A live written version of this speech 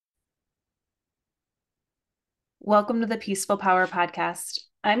Welcome to the Peaceful Power Podcast.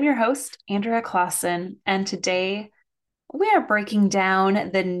 I'm your host, Andrea Clausen, and today we are breaking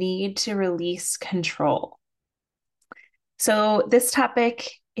down the need to release control. So, this topic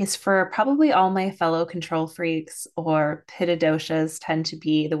is for probably all my fellow control freaks or pitta doshas, tend to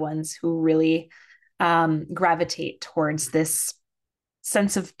be the ones who really gravitate towards this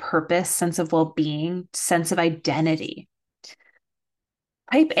sense of purpose, sense of well being, sense of identity.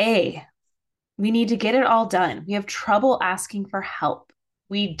 Type A, we need to get it all done. We have trouble asking for help.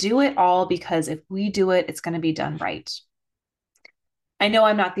 We do it all because if we do it, it's going to be done right. I know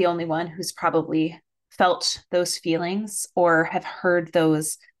I'm not the only one who's probably felt those feelings or have heard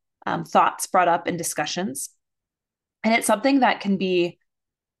those thoughts brought up in discussions. And it's something that can be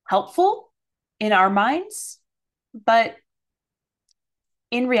helpful in our minds, but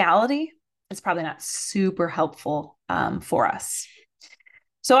in reality, it's probably not super helpful for us.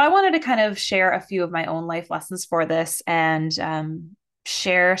 So I wanted to kind of share a few of my own life lessons for this and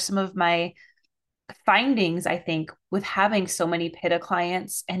share some of my findings, I think, with having so many Pitta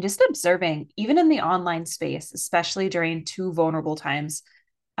clients and just observing, even in the online space, especially during two vulnerable times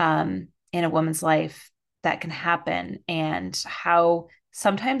in a woman's life that can happen, and how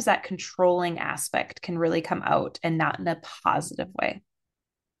sometimes that controlling aspect can really come out and not in a positive way.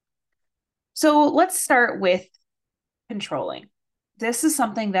 So let's start with controlling. This is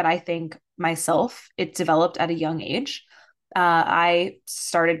something that I think myself, it developed at a young age. I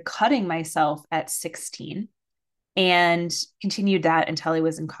started cutting myself at 16 and continued that until I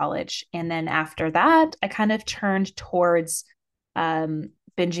was in college. And then after that, I kind of turned towards binging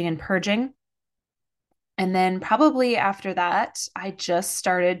and purging. And then probably after that, I just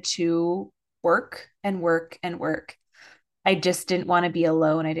started to work and work and work. I just didn't want to be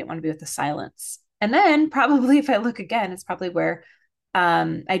alone. I didn't want to be with the silence. And then probably if I look again, it's probably where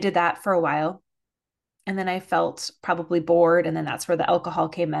I did that for a while. And then I felt probably bored. And then that's where the alcohol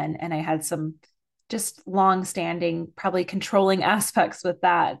came in. And I had some just long standing, probably controlling aspects with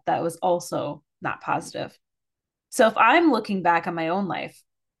that was also not positive. So if I'm looking back on my own life,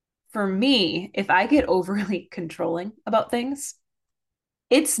 for me, if I get overly controlling about things,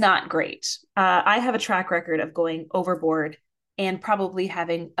 it's not great. I have a track record of going overboard and probably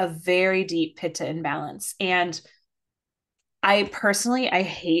having a very deep pitta imbalance. And I personally, I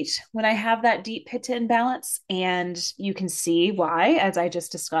hate when I have that deep pitta imbalance. And you can see why, as I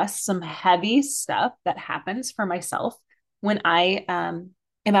just discussed, some heavy stuff that happens for myself when I am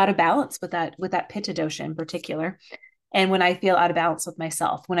out of balance with that pitta dosha in particular. And when I feel out of balance with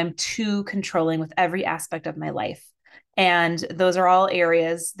myself, when I'm too controlling with every aspect of my life. And those are all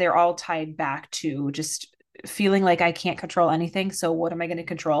areas, they're all tied back to just feeling like I can't control anything. So what am I going to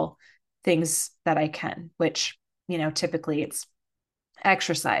control? Things that I can, which, typically it's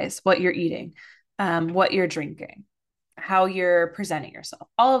exercise, what you're eating, what you're drinking, how you're presenting yourself.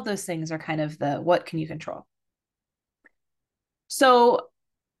 All of those things are kind of the what can you control. So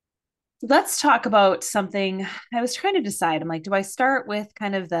let's talk about something I was trying to decide. I'm like, do I start with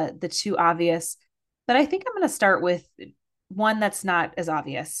kind of the two obvious? But I think I'm going to start with one that's not as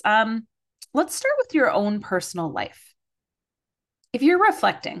obvious. Let's start with your own personal life. If you're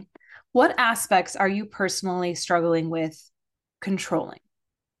reflecting, what aspects are you personally struggling with controlling?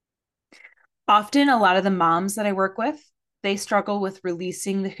 Often, a lot of the moms that I work with, they struggle with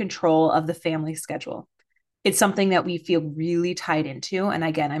releasing the control of the family schedule. It's something that we feel really tied into. And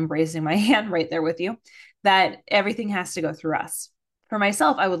again, I'm raising my hand right there with you that everything has to go through us. For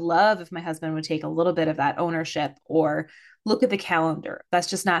myself, I would love if my husband would take a little bit of that ownership or look at the calendar. That's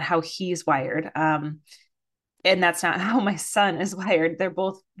just not how he's wired. And that's not how my son is wired. They're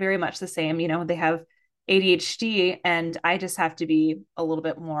both very much the same. They have ADHD, and I just have to be a little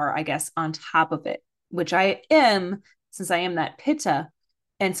bit more, I guess, on top of it, which I am since I am that pitta.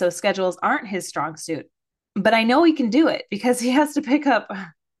 And so schedules aren't his strong suit. But I know he can do it because he has to pick up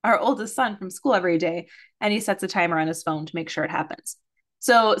our oldest son from school every day, and he sets a timer on his phone to make sure it happens.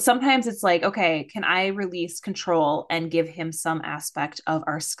 So sometimes it's like, okay, can I release control and give him some aspect of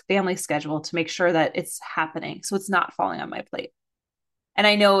our family schedule to make sure that it's happening so it's not falling on my plate? And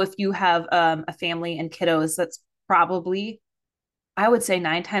I know if you have a family and kiddos, that's probably, I would say,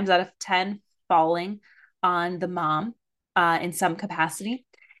 9 times out of 10 falling on the mom in some capacity.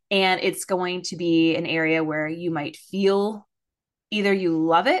 And it's going to be an area where you might feel either you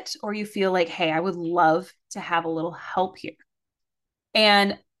love it or you feel like, hey, I would love to have a little help here.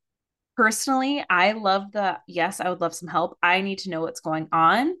 And personally, I love yes, I would love some help. I need to know what's going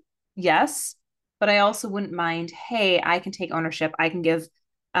on. Yes. But I also wouldn't mind, hey, I can take ownership. I can give,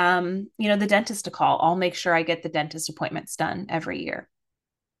 the dentist a call. I'll make sure I get the dentist appointments done every year.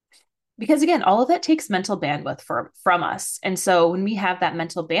 Because again, all of that takes mental bandwidth from us. And so when we have that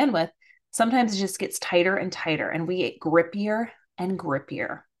mental bandwidth, sometimes it just gets tighter and tighter and we get grippier and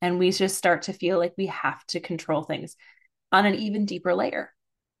grippier. And we just start to feel like we have to control things on an even deeper layer.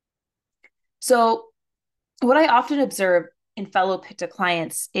 So what I often observe in fellow Pitta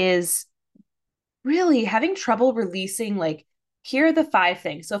clients is really having trouble releasing, like, here are the 5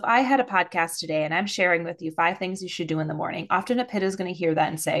 things. So if I had a podcast today and I'm sharing with you 5 things you should do in the morning, often a Pitta is going to hear that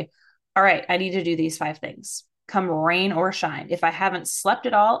and say, all right, I need to do these 5 things, come rain or shine. If I haven't slept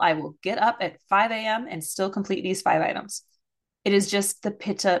at all, I will get up at 5 a.m. and still complete these 5 items. It is just the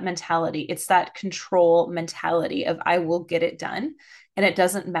Pitta mentality. It's that control mentality of I will get it done. And it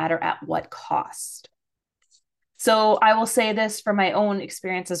doesn't matter at what cost. So I will say this from my own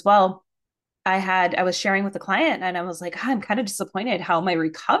experience as well. I was sharing with a client and I was like, I'm kind of disappointed how my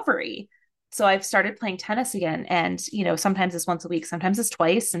recovery. So I've started playing tennis again. And, sometimes it's once a week, sometimes it's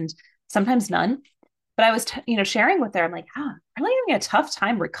twice, and sometimes none. But I was, sharing with her, I'm like, I'm really having a tough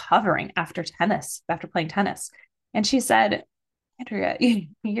time recovering after tennis, after playing tennis. And she said, Andrea,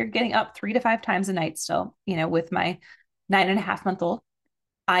 you're getting up 3 to 5 times a night still, with my 9.5-month-old.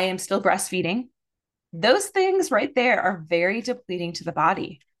 I am still breastfeeding. Those things right there are very depleting to the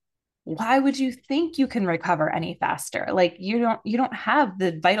body. Why would you think you can recover any faster? Like you don't have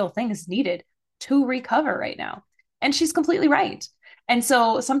the vital things needed to recover right now. And she's completely right. And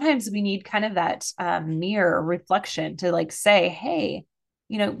so sometimes we need kind of that mirror reflection to like say, hey,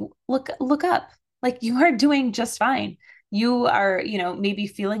 look up. Like you are doing just fine. You are, maybe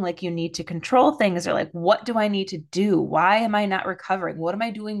feeling like you need to control things, or like, what do I need to do? Why am I not recovering? What am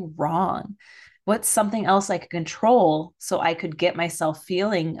I doing wrong? What's something else I could control so I could get myself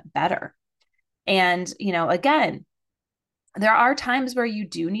feeling better? And, again, there are times where you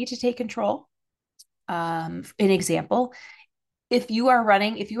do need to take control. An example, if you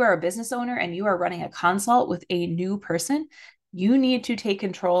are a business owner and you are running a consult with a new person, you need to take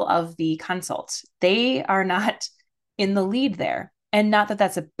control of the consult. They are not in the lead there. And not that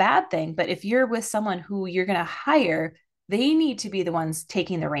that's a bad thing, but if you're with someone who you're going to hire, they need to be the ones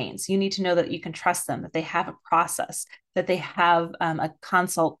taking the reins. You need to know that you can trust them, that they have a process, that they have a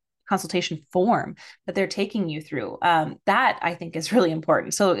consultation form that they're taking you through. That I think is really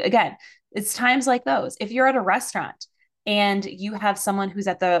important. So again, it's times like those. If you're at a restaurant and you have someone who's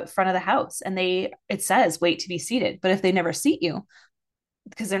at the front of the house and it says wait to be seated, but if they never seat you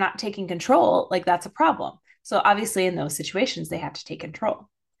because they're not taking control, like that's a problem. So obviously in those situations they have to take control.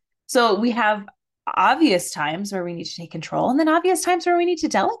 So we have obvious times where we need to take control, and then obvious times where we need to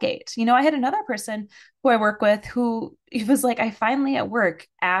delegate. I had another person who I work with who was like, I finally at work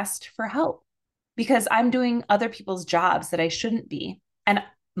asked for help because I'm doing other people's jobs that I shouldn't be. And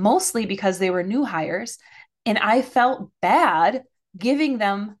mostly because they were new hires. And I felt bad giving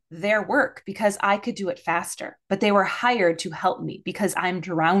them their work because I could do it faster. But they were hired to help me because I'm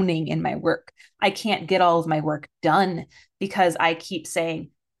drowning in my work. I can't get all of my work done because I keep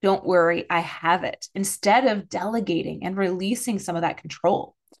saying, don't worry, I have it, instead of delegating and releasing some of that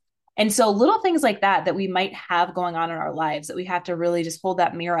control. And so little things like that we might have going on in our lives that we have to really just hold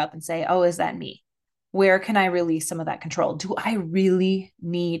that mirror up and say, oh, is that me? Where can I release some of that control? Do I really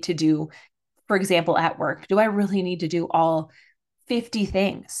need to do, for example, at work, do I really need to do all 50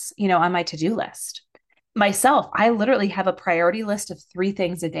 things, on my to-do list? Myself, I literally have a priority list of 3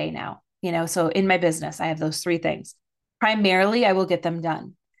 things a day now, so in my business, I have those 3 things. Primarily, I will get them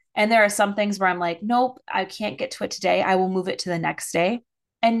done. And there are some things where I'm like, nope, I can't get to it today. I will move it to the next day.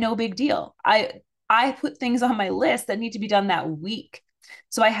 And no big deal. I put things on my list that need to be done that week.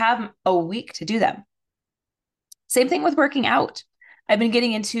 So I have a week to do them. Same thing with working out. I've been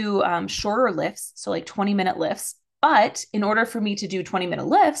getting into shorter lifts, so like 20-minute lifts. But in order for me to do 20-minute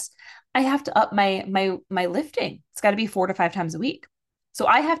lifts, I have to up my lifting. It's got to be 4 to 5 times a week. So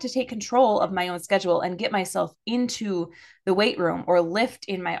I have to take control of my own schedule and get myself into the weight room or lift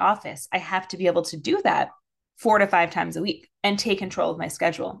in my office. I have to be able to do that 4 to 5 times a week and take control of my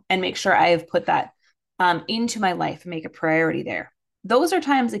schedule and make sure I have put that into my life and make a priority there. Those are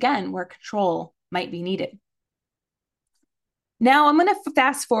times, again, where control might be needed. Now I'm going to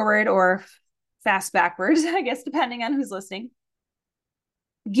fast forward or fast backwards, I guess, depending on who's listening.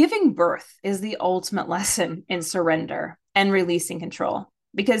 Giving birth is the ultimate lesson in surrender and releasing control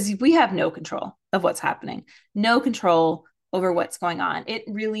because we have no control of what's happening, no control over what's going on. It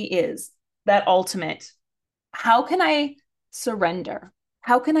really is that ultimate. How can I surrender?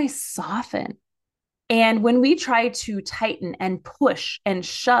 How can I soften? And when we try to tighten and push and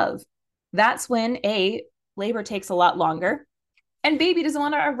shove, that's when labor takes a lot longer and baby doesn't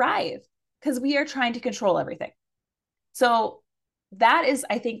want to arrive because we are trying to control everything. So that is,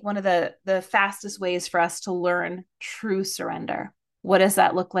 I think, one of the fastest ways for us to learn true surrender. What does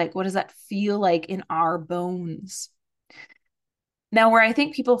that look like? What does that feel like in our bones? Now, where I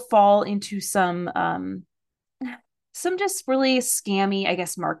think people fall into some just really scammy, I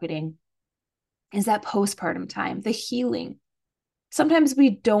guess, marketing is that postpartum time, the healing. Sometimes we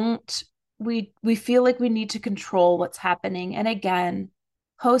don't we feel like we need to control what's happening. And again,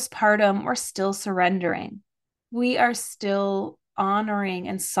 postpartum, we're still surrendering. We are still honoring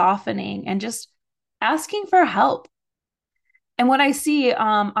and softening and just asking for help. And what I see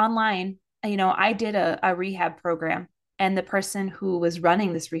online, I did a rehab program, and the person who was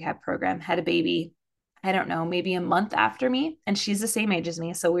running this rehab program had a baby, I don't know, maybe a month after me. And she's the same age as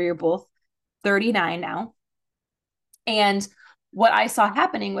me. So we were both 39 now. And what I saw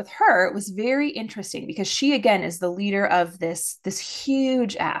happening with her was very interesting because she again is the leader of this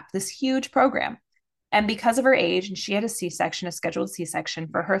huge app, this huge program. And because of her age, and she had a C-section, a scheduled C-section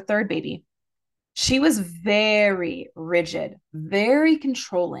for her third baby, she was very rigid, very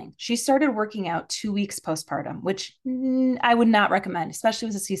controlling. She started working out 2 weeks postpartum, which I would not recommend, especially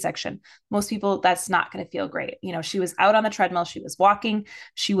with a C-section. Most people, that's not going to feel great. She was out on the treadmill, she was walking,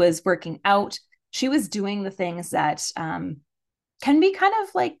 she was working out, she was doing the things that can be kind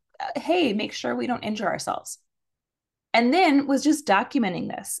of like, hey, make sure we don't injure ourselves. And then was just documenting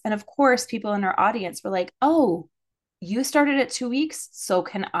this. And of course, people in our audience were like, oh, you started at 2 weeks, so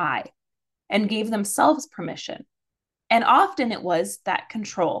can I, and gave themselves permission. And often it was that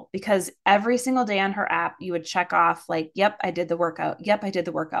control because every single day on her app, you would check off, like, yep, I did the workout. Yep, I did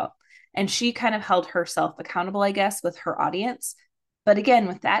the workout. And she kind of held herself accountable, I guess, with her audience. But again,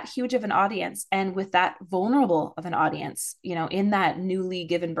 with that huge of an audience and with that vulnerable of an audience, in that newly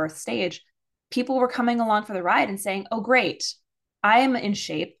given birth stage, people were coming along for the ride and saying, oh, great, I am in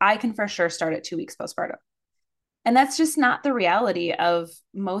shape. I can for sure start at 2 weeks postpartum. And that's just not the reality of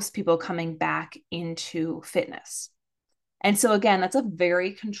most people coming back into fitness. And so, again, that's a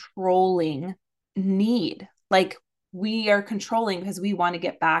very controlling need. Like we are controlling because we want to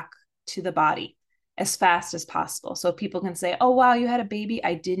get back to the body as fast as possible. So people can say, oh, wow, you had a baby.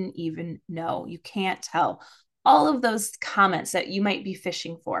 I didn't even know. You can't tell. All of those comments that you might be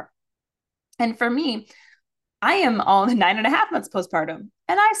fishing for. And for me, I am all 9.5 months postpartum,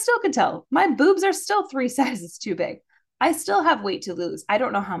 and I still can tell my boobs are still 3 sizes too big. I still have weight to lose. I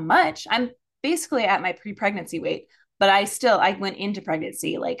don't know how much. I'm basically at my pre-pregnancy weight, but I went into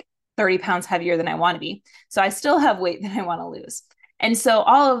pregnancy like 30 pounds heavier than I want to be. So I still have weight that I want to lose. And so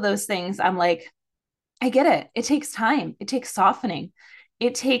all of those things, I'm like, I get it. It takes time. It takes softening.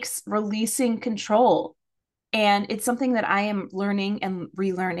 It takes releasing control. And it's something that I am learning and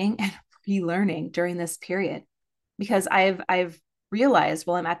relearning and relearning during this period because I've realized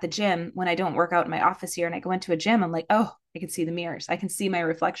while I'm at the gym, when I don't work out in my office here and I go into a gym, I'm like, oh, I can see the mirrors. I can see my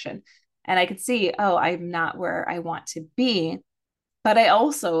reflection. And I can see, oh, I'm not where I want to be. But I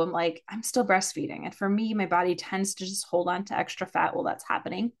also am like, I'm still breastfeeding. And for me, my body tends to just hold on to extra fat while that's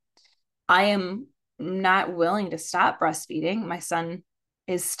happening. I am not willing to stop breastfeeding. My son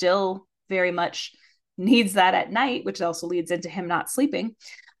is still very much needs that at night, which also leads into him not sleeping.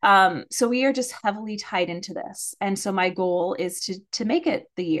 So we are just heavily tied into this. And so my goal is to make it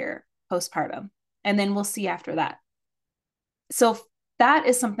the year postpartum. And then we'll see after that. So that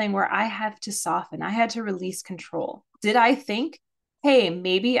is something where I have to soften. I had to release control. Did I think, hey,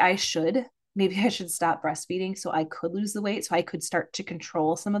 maybe I should stop breastfeeding so I could lose the weight, so I could start to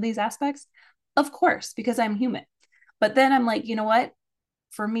control some of these aspects? Of course, because I'm human. But then I'm like, you know what?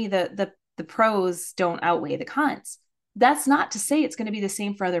 For me, the pros don't outweigh the cons. That's not to say it's going to be the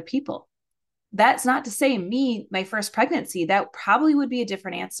same for other people. That's not to say me, my first pregnancy, that probably would be a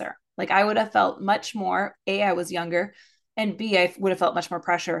different answer. Like I would have felt much more, A, I was younger, and B, I would have felt much more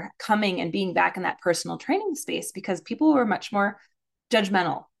pressure coming and being back in that personal training space because people were much more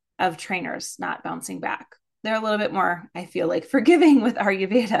judgmental of trainers not bouncing back. They're a little bit more, I feel like, forgiving with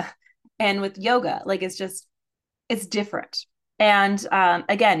Ayurveda and with yoga. Like it's different. And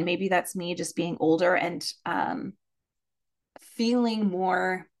again, maybe that's me just being older and feeling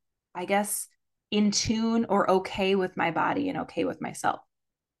more, I guess, in tune or okay with my body and okay with myself.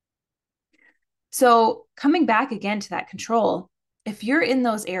 So, coming back again to that control, if you're in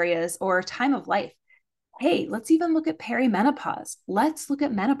those areas or time of life, hey, let's even look at perimenopause. Let's look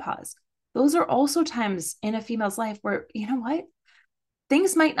at menopause. Those are also times in a female's life where, you know what?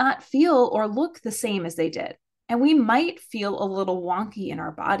 Things might not feel or look the same as they did. And we might feel a little wonky in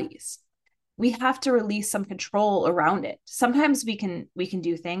our bodies. We have to release some control around it. Sometimes we can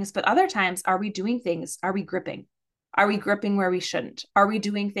do things, but other times are we doing things? Are we gripping? Are we gripping where we shouldn't? Are we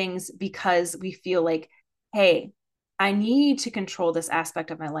doing things because we feel like, hey, I need to control this aspect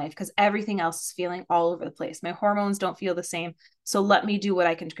of my life because everything else is feeling all over the place. My hormones don't feel the same. So let me do what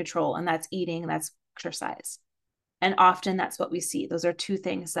I can control. And that's eating, and that's exercise. And often that's what we see. Those are two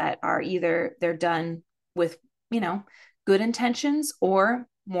things that are either they're done with, good intentions, or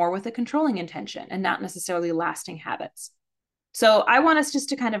more with a controlling intention and not necessarily lasting habits. So I want us just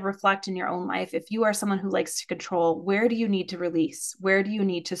to kind of reflect in your own life. If you are someone who likes to control, where do you need to release? Where do you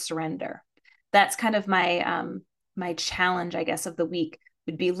need to surrender? That's kind of my challenge, I guess, of the week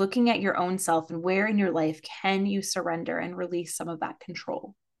would be looking at your own self and where in your life can you surrender and release some of that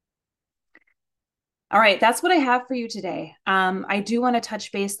control. All right, that's what I have for you today. I do want to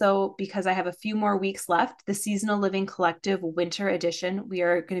touch base though, because I have a few more weeks left. The Seasonal Living Collective Winter Edition, we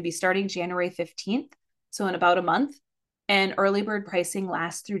are going to be starting January 15th, so in about a month. And early bird pricing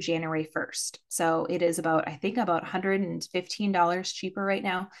lasts through January 1st. So it is about, I think, about $115 cheaper right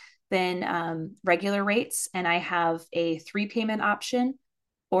now than regular rates. And I have a 3 payment option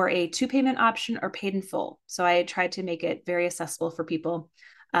or a 2 payment option or paid in full. So I tried to make it very accessible for people.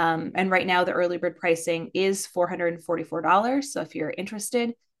 And right now, the early bird pricing is $444. So if you're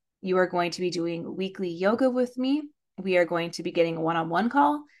interested, you are going to be doing weekly yoga with me. We are going to be getting a one-on-one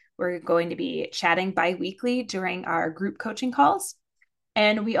call. We're going to be chatting bi-weekly during our group coaching calls.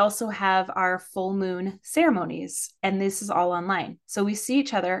 And we also have our full moon ceremonies, and this is all online. So we see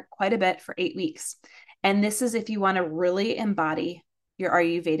each other quite a bit for 8 weeks. And this is if you want to really embody your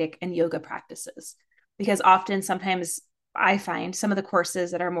Ayurvedic and yoga practices, because often, sometimes I find some of the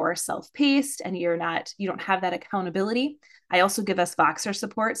courses that are more self-paced and you don't have that accountability. I also give us Voxer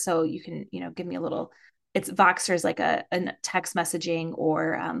support. So you can, give me a little, it's Voxer is like a text messaging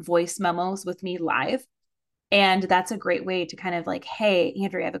or voice memos with me live. And that's a great way to kind of like, hey,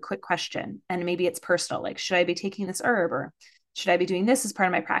 Andrea, I have a quick question. And maybe it's personal. Like, should I be taking this herb, or should I be doing this as part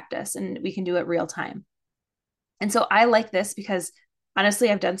of my practice? And we can do it real time. And so I like this because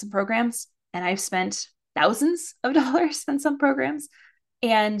honestly, I've done some programs and I've spent thousands of dollars on some programs,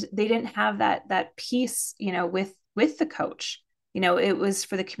 and they didn't have that piece, with the coach. It was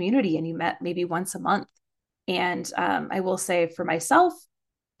for the community, and you met maybe once a month. And I will say for myself,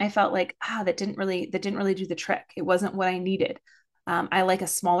 I felt like that didn't really do the trick. It wasn't what I needed. I like a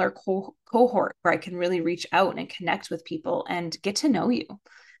smaller cohort where I can really reach out and connect with people and get to know you.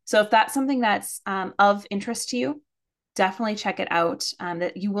 So if that's something that's of interest to you, definitely check it out.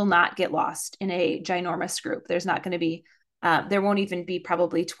 That you will not get lost in a ginormous group. There's not going to be, there won't even be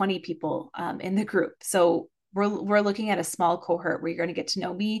probably 20 people in the group. So we're looking at a small cohort where you're going to get to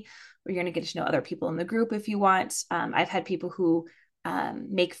know me, where you're going to get to know other people in the group if you want. I've had people who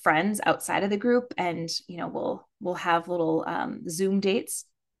make friends outside of the group, and we'll have little Zoom dates.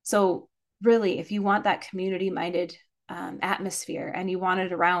 So really, if you want that community minded atmosphere, and you want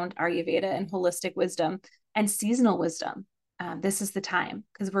it around Ayurveda and holistic wisdom and seasonal wisdom, this is the time,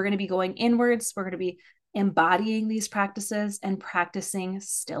 because we're going to be going inwards. We're going to be embodying these practices and practicing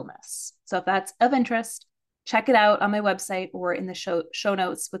stillness. So if that's of interest, check it out on my website or in the show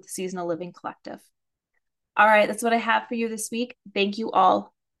notes with the Seasonal Living Collective. All right, that's what I have for you this week. Thank you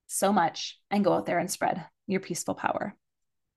all so much, and go out there and spread your peaceful power.